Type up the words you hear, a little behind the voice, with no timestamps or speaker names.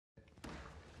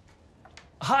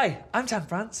Hi, I'm Tan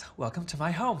France. Welcome to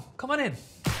my home. Come on in.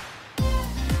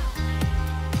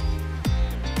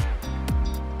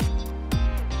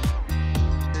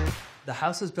 The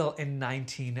house was built in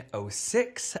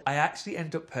 1906. I actually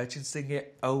ended up purchasing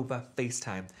it over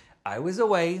FaceTime. I was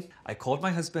away. I called my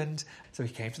husband. So he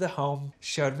came to the home,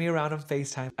 showed me around on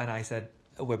FaceTime, and I said,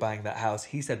 we're buying that house.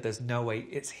 He said, there's no way,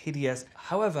 it's hideous.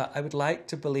 However, I would like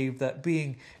to believe that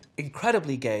being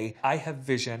incredibly gay, I have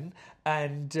vision,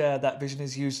 and that vision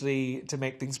is usually to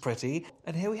make things pretty.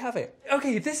 And here we have it.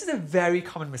 Okay, this is a very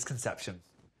common misconception,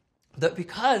 that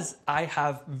because I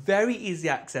have very easy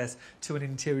access to an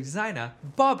interior designer,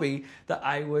 Bobby, that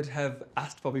I would have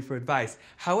asked Bobby for advice.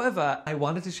 However, I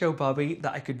wanted to show Bobby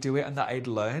that I could do it and that I'd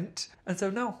learnt. And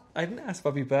so no, I didn't ask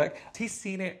Bobby Burke. He's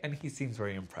seen it and he seems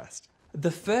very impressed. The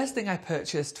first thing I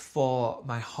purchased for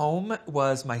my home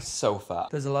was my sofa.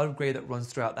 There's a lot of grey that runs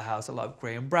throughout the house, a lot of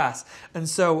grey and brass. And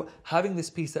so having this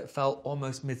piece that felt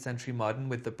almost mid-century modern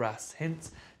with the brass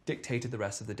hints dictated the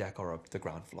rest of the decor of the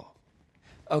ground floor.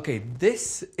 Okay,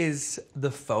 this is the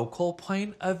focal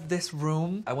point of this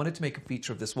room. I wanted to make a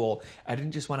feature of this wall. I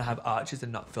didn't just want to have arches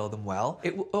and not fill them well.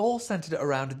 It all centered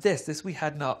around this. This we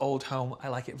had in our old home. I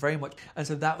like it very much. And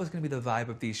so that was going to be the vibe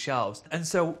of these shelves. And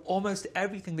so almost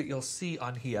everything that you'll see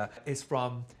on here is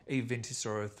from a vintage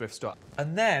store or a thrift store.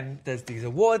 And then there's these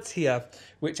awards here,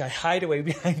 which I hide away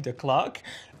behind a clock,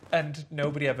 and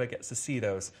nobody ever gets to see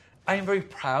those. I am very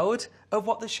proud of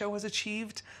what the show has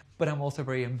achieved, but I'm also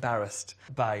very embarrassed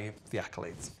by the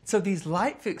accolades. So these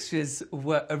light fixtures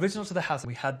were original to the house.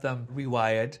 We had them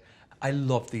rewired. I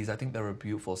love these. I think they're a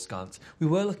beautiful sconce. We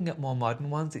were looking at more modern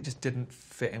ones. It just didn't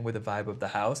fit in with the vibe of the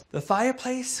house. The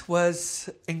fireplace was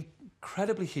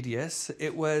incredibly hideous.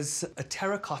 It was a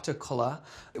terracotta color.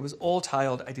 It was all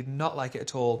tiled. I did not like it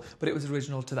at all, but it was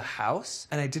original to the house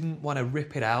and I didn't want to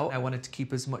rip it out. I wanted to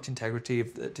keep as much integrity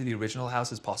to the original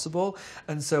house as possible.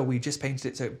 And so we just painted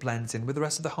it so it blends in with the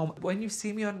rest of the home. When you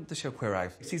see me on the show Queer Eye,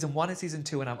 season 1 and season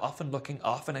 2, and I'm often looking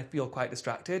off and I feel quite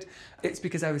distracted, it's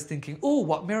because I was thinking, oh,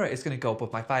 what mirror is going to go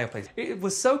above my fireplace? It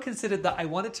was so considered that I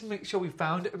wanted to make sure we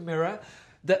found a mirror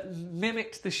that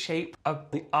mimicked the shape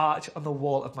of the arch on the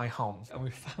wall of my home. And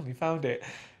we finally found it.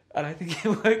 And I think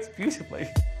it works beautifully.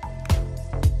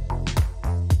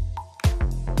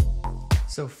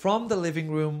 So from the living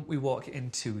room, we walk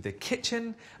into the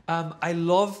kitchen. I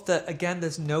love that, again,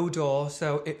 there's no door,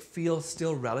 so it feels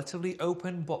still relatively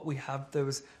open, but we have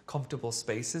those comfortable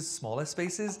spaces, smaller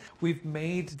spaces. We've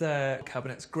made the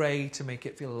cabinets grey to make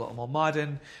it feel a little more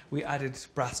modern. We added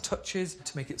brass touches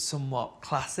to make it somewhat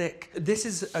classic. This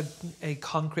is a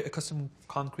custom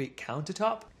concrete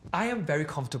countertop. I am very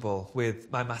comfortable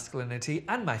with my masculinity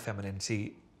and my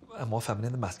femininity. I'm more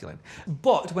feminine than masculine.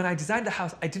 But when I designed the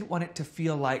house, I didn't want it to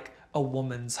feel like a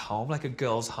woman's home, like a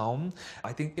girl's home.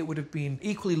 I think it would have been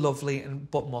equally lovely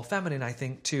but more feminine, I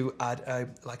think, to add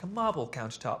like a marble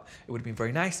countertop. It would have been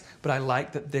very nice, but I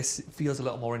like that this feels a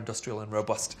little more industrial and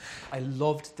robust. I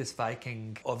loved this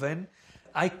Viking oven.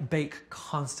 I bake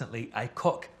constantly. I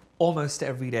cook almost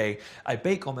every day. I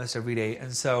bake almost every day,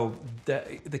 and so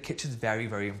the kitchen's very,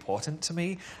 very important to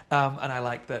me. And I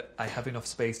like that I have enough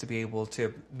space to be able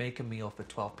to make a meal for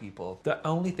 12 people. The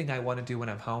only thing I want to do when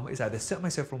I'm home is either sit on my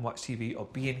sofa and watch TV or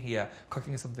be in here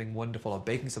cooking something wonderful or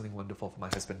baking something wonderful for my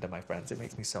husband and my friends. It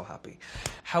makes me so happy.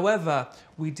 However,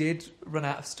 we did run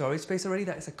out of storage space already.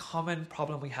 That is a common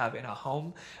problem we have in our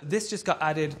home. This just got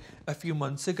added a few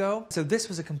months ago. So this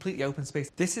was a completely open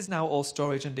space. This is now all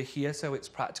storage under here, so it's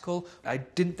practical. I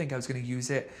didn't think I was going to use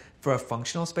it for a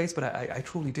functional space, but I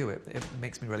truly do. It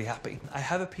makes me really happy. I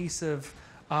have a piece of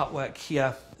artwork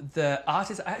here. The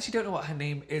artist, I actually don't know what her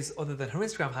name is other than her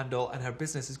Instagram handle, and her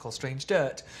business is called Strange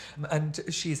Dirt, and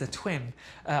she's a twin,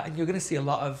 and you're going to see a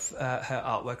lot of her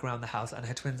artwork around the house and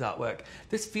her twin's artwork.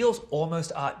 This feels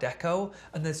almost Art Deco,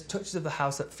 and there's touches of the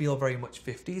house that feel very much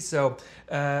 50s, so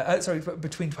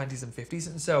between 20s and 50s,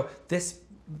 and so this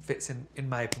fits in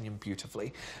my opinion,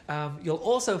 beautifully. You'll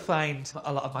also find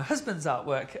a lot of my husband's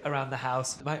artwork around the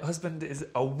house. My husband is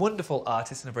a wonderful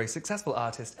artist and a very successful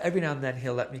artist. Every now and then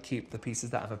he'll let me keep the pieces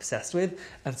that I'm obsessed with,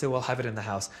 and so we'll have it in the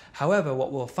house. However,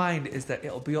 what we'll find is that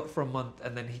it'll be up for a month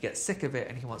and then he gets sick of it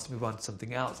and he wants to move on to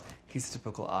something else. He's a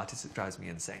typical artist. It drives me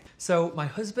insane. So my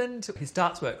husband, he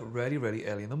starts work really, really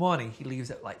early in the morning. He leaves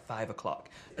at like 5 o'clock.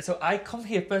 So I come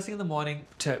here first thing in the morning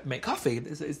to make coffee.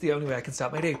 This is the only way I can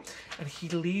start my day. And he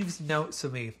leaves notes for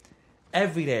me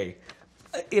every day,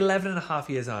 11 and a half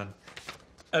years on.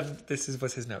 And this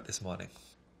was his note this morning.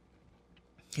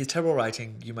 He's terrible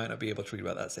writing. You might not be able to read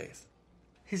what that says.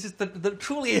 He's just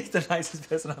truly is the nicest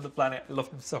person on the planet. I love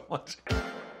him so much.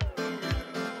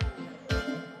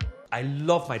 I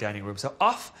love my dining room. So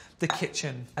off the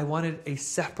kitchen, I wanted a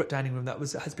separate dining room. That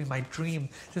has been my dream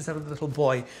since I was a little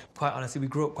boy. Quite honestly, we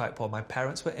grew up quite poor. My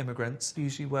parents were immigrants,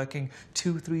 usually working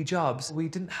 2-3 jobs. We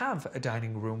didn't have a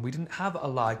dining room. We didn't have a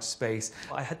large space.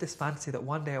 I had this fantasy that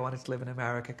one day I wanted to live in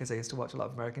America because I used to watch a lot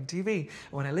of American TV. And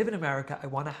when I live in America, I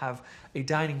want to have a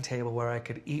dining table where I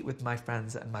could eat with my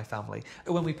friends and my family.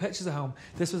 When we purchased a home,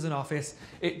 this was an office.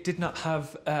 It did not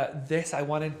have this. I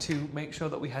wanted to make sure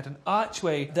that we had an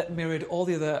archway that mirrored all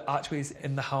the other archways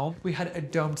in the home. We had a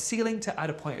domed ceiling to add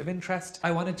a point of interest.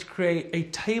 I wanted to create a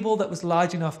table that was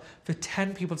large enough for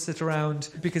 10 people to sit around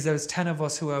because there was 10 of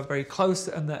us who are very close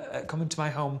and that come into my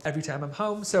home every time I'm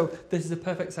home. So this is a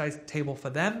perfect size table for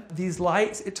them. These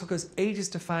lights, it took us ages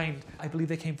to find. I believe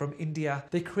they came from India.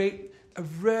 They create a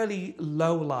really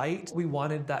low light. We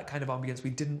wanted that kind of ambience. We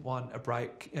didn't want a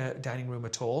bright dining room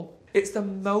at all. It's the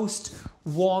most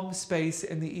warm space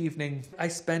in the evening. I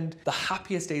spend the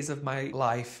happiest days of my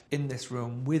life in this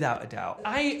room, without a doubt.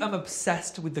 I am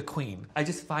obsessed with the Queen. I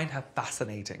just find her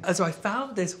fascinating. And so I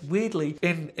found this weirdly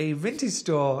in a vintage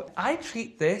store. I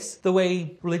treat this the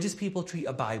way religious people treat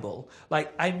a Bible.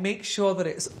 Like, I make sure that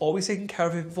it's always taken care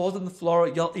of. If it falls on the floor,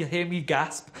 you'll hear me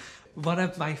gasp. One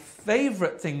of my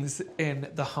favorite things in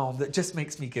the home that just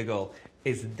makes me giggle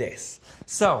is this.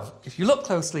 So if you look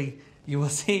closely, you will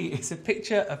see it's a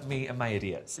picture of me and my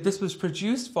idiots. This was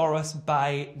produced for us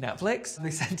by Netflix. They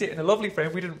sent it in a lovely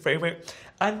frame. We didn't frame it.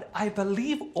 And I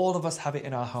believe all of us have it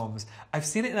in our homes. I've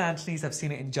seen it in Anthony's, I've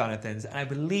seen it in Jonathan's, and I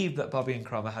believe that Bobby and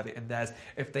Chroma have it in theirs.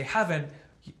 If they haven't,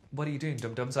 what are you doing,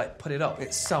 dum-dums? Like, put it up.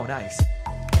 It's so nice.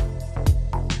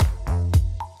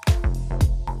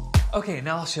 Okay,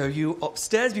 now I'll show you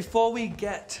upstairs. Before we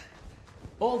get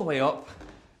all the way up,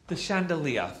 the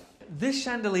chandelier. This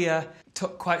chandelier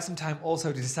took quite some time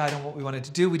also to decide on what we wanted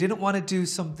to do. We didn't want to do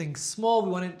something small. We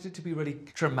wanted it to be really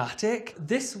dramatic.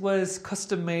 This was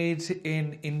custom made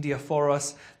in India for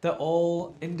us. They're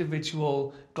all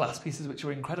individual glass pieces, which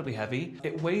are incredibly heavy.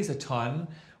 It weighs a ton.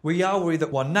 We are worried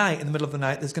that one night, in the middle of the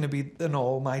night, there's going to be an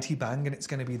almighty bang and it's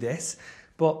going to be this.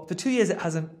 But for 2 years it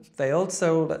hasn't failed,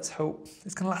 so let's hope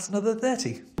it's going to last another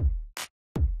 30.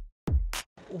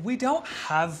 We don't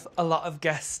have a lot of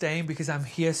guests staying because I'm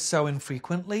here so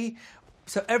infrequently.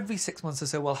 So every 6 months or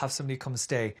so, we'll have somebody come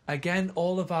stay. Again,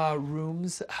 all of our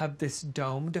rooms have this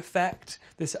domed effect,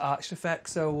 this arched effect,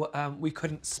 so we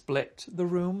couldn't split the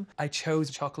room. I chose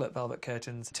chocolate velvet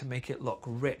curtains to make it look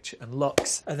rich and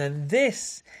luxe. And then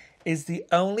this is the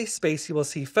only space you will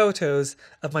see photos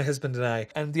of my husband and I.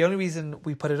 And the only reason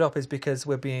we put it up is because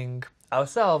we're being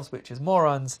ourselves, which is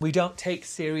morons. We don't take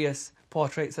serious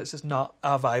portraits. That's just not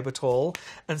our vibe at all.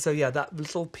 And so yeah, that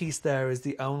little piece there is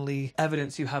the only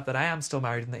evidence you have that I am still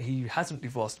married and that he hasn't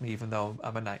divorced me, even though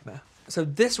I'm a nightmare. So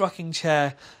this rocking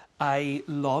chair I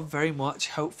love very much.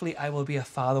 Hopefully I will be a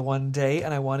father one day,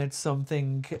 and I wanted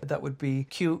something that would be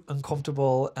cute and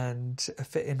comfortable and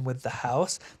fit in with the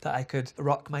house that I could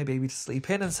rock my baby to sleep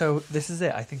in. And so this is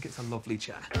it. I think it's a lovely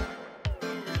chair.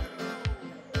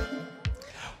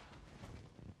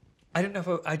 I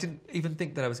didn't even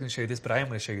think that I was going to show you this, but I am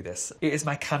going to show you this. It is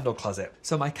my candle closet.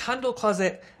 So my candle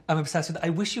closet, I'm obsessed with. I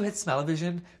wish you had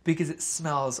smell-o-vision because it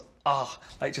smells,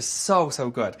 like just so, so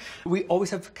good. We always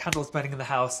have candles burning in the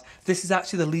house. This is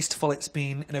actually the least full it's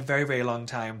been in a very, very long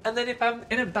time. And then if I'm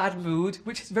in a bad mood,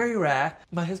 which is very rare,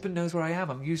 my husband knows where I am.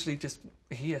 I'm usually just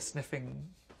here sniffing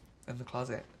in the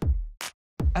closet.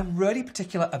 I'm really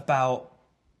particular about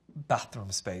bathroom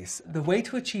space. The way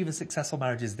to achieve a successful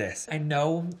marriage is this. I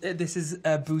know this is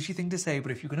a bougie thing to say,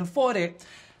 but if you can afford it,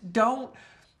 don't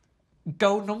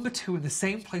go number 2 in the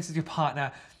same place as your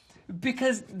partner,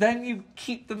 because then you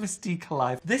keep the mystique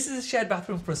alive. This is a shared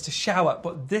bathroom for us to shower,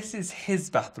 but this is his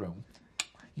bathroom.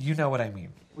 You know what I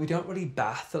mean. We don't really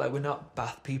bath, like we're not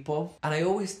bath people. And I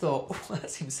always thought, oh, that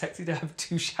seems sexy to have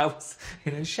 2 showers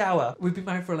in a shower. We've been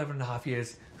married for 11.5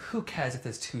 years. Who cares if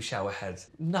there's 2 shower heads?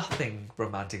 Nothing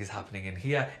romantic is happening in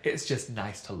here. It's just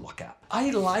nice to look at. I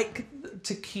like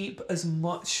to keep as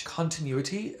much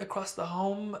continuity across the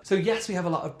home. So yes, we have a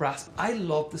lot of brass. I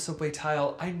love the subway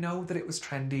tile. I know that it was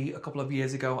trendy a couple of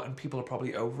years ago and people are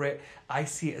probably over it. I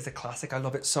see it as a classic. I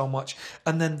love it so much.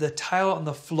 And then the tile on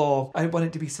the floor, I want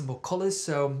it to be simple colors,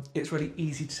 so it's really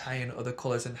easy to tie in other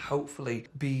colors and hopefully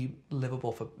be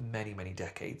livable for many, many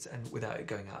decades and without it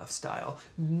going out of style.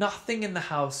 Nothing in the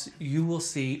house you will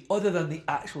see other than the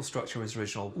actual structure is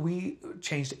original. We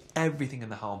changed everything in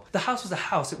the home. The house was a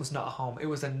house, it was not a home. It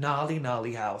was a gnarly,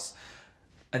 gnarly house,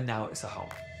 and now it's a home.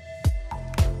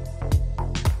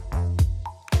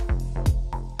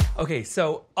 Okay,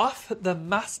 so off the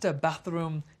master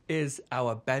bathroom is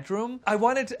our bedroom. I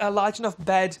wanted a large enough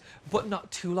bed, but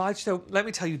not too large. So let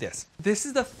me tell you this. This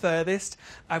is the furthest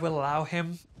I will allow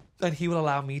him and he will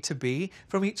allow me to be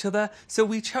from each other. So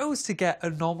we chose to get a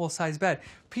normal size bed.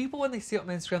 People, when they see it on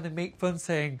Instagram, they make fun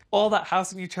saying, all that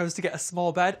house and you chose to get a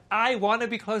small bed. I want to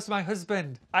be close to my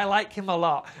husband. I like him a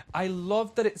lot. I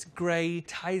love that it's grey,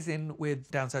 ties in with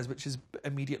downstairs, which is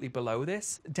immediately below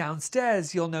this.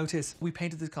 Downstairs, you'll notice we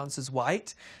painted the consoles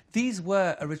white. These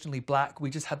were originally black. We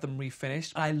just had them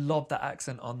refinished. I love that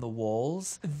accent on the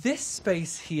walls. This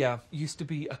space here used to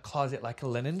be a closet, like a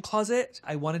linen closet.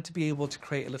 I wanted to be able to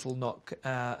create a little nook,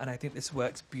 and I think this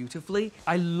works beautifully.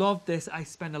 I love this. I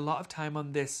spend a lot of time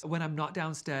on this. When I'm not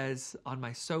downstairs on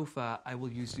my sofa, I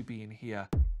will usually be in here.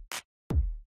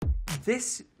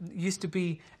 This used to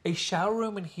be a shower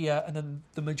room in here, and then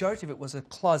the majority of it was a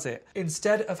closet.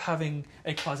 Instead of having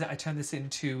a closet, I turned this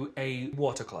into a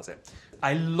water closet.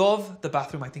 I love the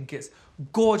bathroom. I think it's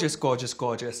gorgeous, gorgeous,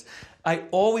 gorgeous. I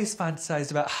always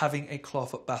fantasized about having a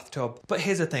clawfoot bathtub. But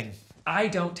here's the thing. I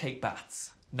don't take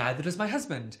baths. Neither does my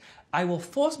husband. I will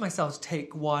force myself to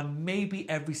take one maybe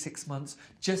every 6 months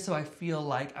just so I feel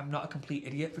like I'm not a complete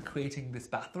idiot for creating this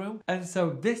bathroom. And so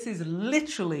this is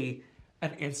literally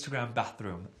an Instagram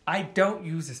bathroom. I don't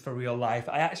use this for real life.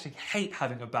 I actually hate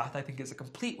having a bath. I think it's a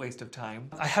complete waste of time.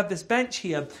 I have this bench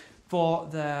here for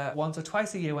the once or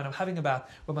twice a year when I'm having a bath,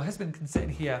 where my husband can sit in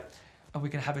here and we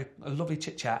can have a lovely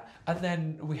chit chat. And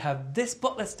then we have this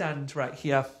butler stand right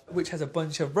here, which has a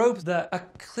bunch of robes that are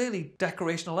clearly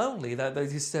decorational only, that they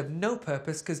just serve no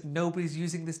purpose because nobody's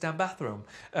using this damn bathroom.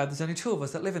 There's only 2 of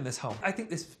us that live in this home. I think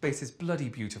this space is bloody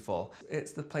beautiful.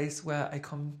 It's the place where I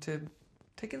come to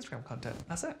take Instagram content.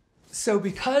 That's it. So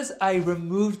because I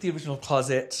removed the original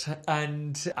closet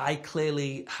and I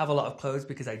clearly have a lot of clothes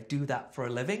because I do that for a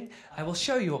living, I will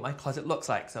show you what my closet looks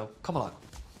like. So come along.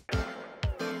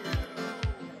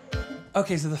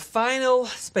 Okay, so the final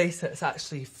space that's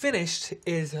actually finished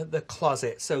is the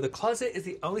closet. So the closet is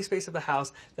the only space of the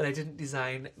house that I didn't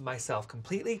design myself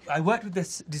completely. I worked with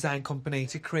this design company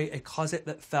to create a closet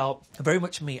that felt very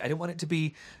much me. I didn't want it to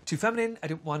be too feminine. I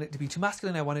didn't want it to be too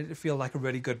masculine. I wanted it to feel like a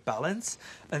really good balance.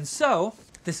 And so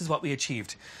this is what we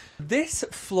achieved. This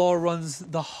floor runs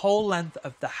the whole length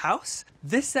of the house.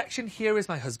 This section here is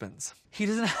my husband's. He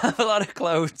doesn't have a lot of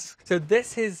clothes. So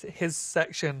this is his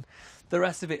section. The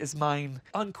rest of it is mine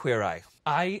on Queer Eye.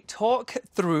 I talk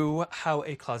through how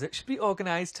a closet should be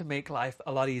organized to make life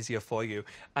a lot easier for you.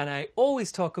 And I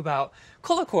always talk about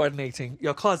color coordinating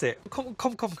your closet. Come,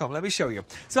 let me show you.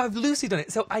 So I've loosely done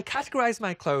it. So I categorize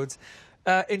my clothes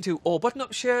into all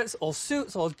button-up shirts, all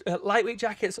suits, all lightweight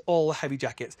jackets, all heavy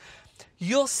jackets.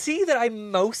 You'll see that I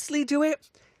mostly do it.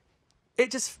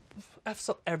 It just F's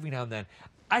up every now and then.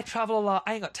 I travel a lot.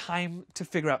 I ain't got time to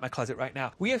figure out my closet right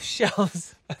now. We have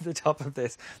shelves at the top of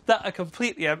this that are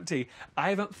completely empty. I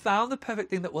haven't found the perfect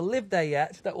thing that will live there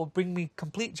yet, that will bring me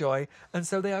complete joy, and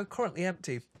so they are currently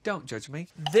empty. Don't judge me.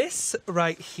 This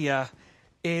right here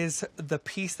is the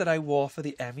piece that I wore for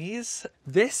the Emmys.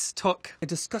 This took a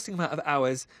disgusting amount of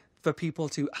hours for people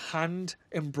to hand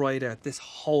embroider this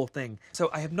whole thing.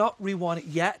 So I have not reworn it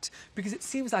yet because it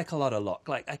seems like a lot of luck.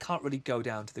 Like I can't really go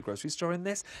down to the grocery store in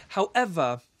this.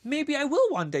 However, maybe I will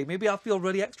one day. Maybe I'll feel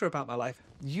really extra about my life.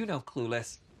 You know,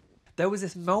 Clueless. There was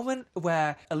this moment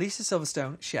where Alicia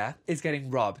Silverstone, Cher, is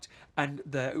getting robbed. And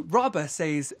the robber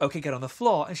says, okay, get on the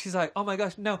floor. And she's like, oh my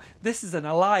gosh, no, this is an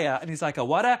Alaya. And he's like, a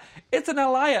what? It's an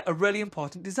Alaya, a really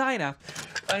important designer.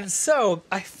 And so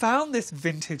I found this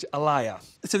vintage Alaya.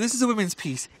 So this is a women's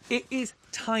piece. It is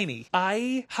tiny.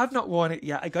 I have not worn it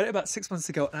yet. I got it about 6 months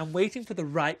ago and I'm waiting for the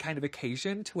right kind of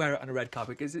occasion to wear it on a red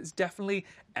carpet because it's definitely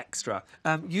extra.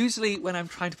 Usually when I'm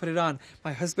trying to put it on,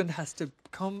 my husband has to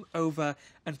come over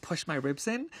and push my ribs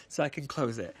in so I can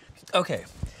close it. Okay,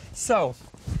 so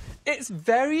it's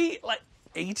very like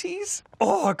 80s.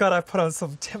 Oh God, I put on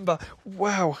some timber.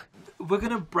 Wow. We're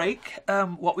going to break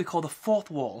what we call the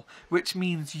fourth wall, which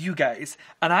means you guys.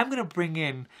 And I'm going to bring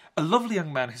in a lovely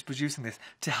young man who's producing this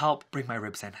to help bring my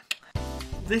ribs in.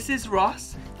 This is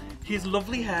Ross. He has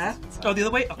lovely hair. Oh, the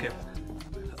other way? Okay.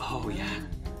 Oh, yeah.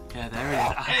 Yeah, there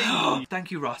it is. Hey.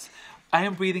 Thank you, Ross. I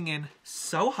am breathing in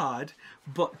so hard,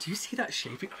 but do you see that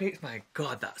shape it creates? My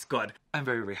God, that's good. I'm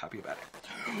very, very happy about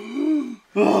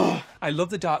it. I love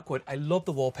the dark wood. I love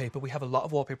the wallpaper. We have a lot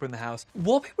of wallpaper in the house.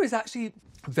 Wallpaper is actually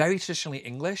very traditionally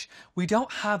English. We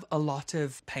don't have a lot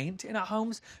of paint in our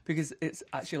homes because it's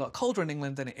actually a lot colder in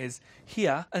England than it is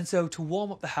here. And so to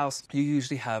warm up the house, you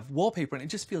usually have wallpaper and it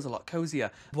just feels a lot cozier.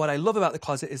 What I love about the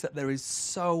closet is that there is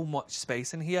so much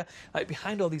space in here. Like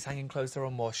behind all these hanging clothes, there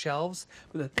are more shelves.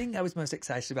 But the thing I was most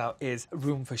excited about is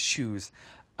room for shoes.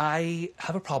 I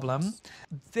have a problem.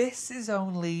 This is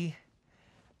only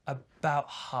about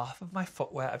half of my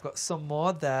footwear. I've got some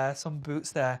more there, some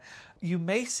boots there. You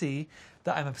may see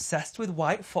that I'm obsessed with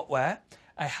white footwear.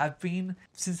 I have been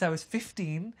since I was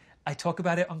 15. I talk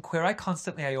about it on Queer Eye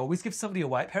constantly. I always give somebody a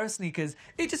white pair of sneakers.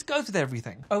 It just goes with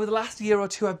everything. Over the last year or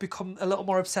two, I've become a little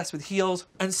more obsessed with heels.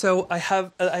 And so I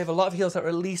have a lot of heels that are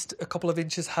at least a couple of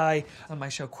inches high on my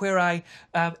show Queer Eye.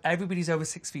 Everybody's over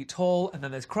 6 feet tall. And then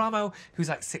there's Cramo, who's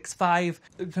like 6'5".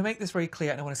 To make this very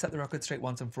clear, and I want to set the record straight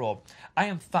once and for all, I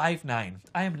am 5'9".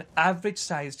 I am an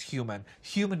average-sized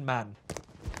human man.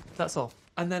 That's all.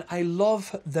 And then I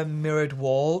love the mirrored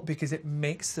wall because it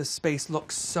makes the space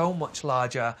look so much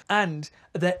larger, and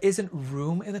there isn't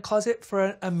room in the closet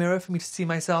for a mirror for me to see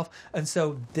myself. And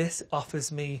so this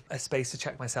offers me a space to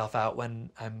check myself out when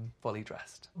I'm fully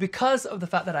dressed. Because of the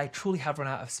fact that I truly have run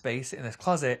out of space in this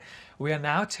closet, we are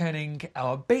now turning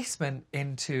our basement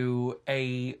into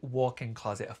a walk-in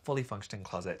closet, a fully functioning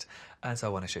closet. And so I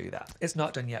want to show you that. It's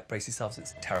not done yet, brace yourselves,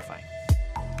 it's terrifying.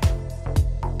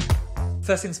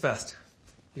 First things first.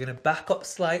 You're going to back up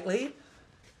slightly.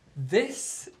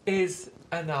 This is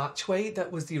an archway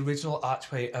that was the original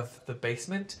archway of the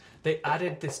basement. They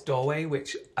added this doorway,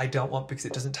 which I don't want because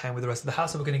it doesn't tie in with the rest of the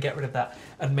house, so we're going to get rid of that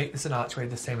and make this an archway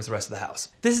the same as the rest of the house.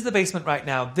 This is the basement right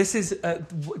now. This is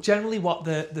generally what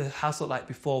the house looked like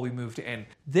before we moved it in.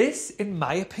 This, in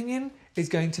my opinion, is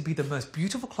going to be the most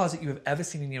beautiful closet you have ever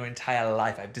seen in your entire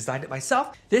life. I've designed it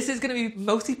myself. This is going to be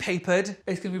mostly papered.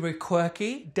 It's going to be very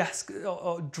quirky, desk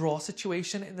or drawer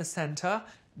situation in the center.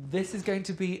 This is going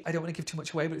to be, I don't want to give too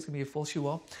much away, but it's going to be a full shoe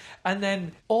wall. And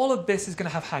then all of this is going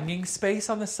to have hanging space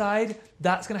on the side.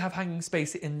 That's going to have hanging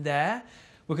space in there.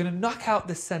 We're going to knock out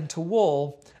the center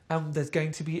wall, and there's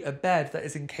going to be a bed that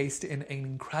is encased in an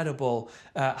incredible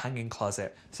hanging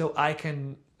closet. So I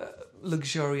can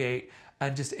luxuriate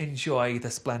and just enjoy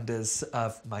the splendors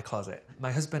of my closet.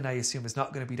 My husband, I assume, is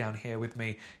not going to be down here with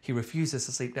me. He refuses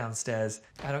to sleep downstairs.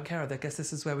 I don't care. I guess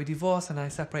this is where we divorce and I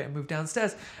separate and move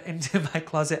downstairs into my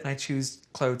closet, and I choose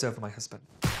clothes over my husband.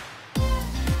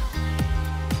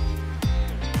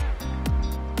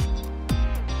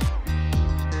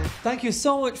 Thank you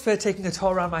so much for taking a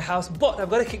tour around my house, but I've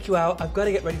got to kick you out. I've got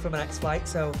to get ready for my next flight,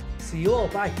 so see you all.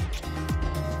 Bye.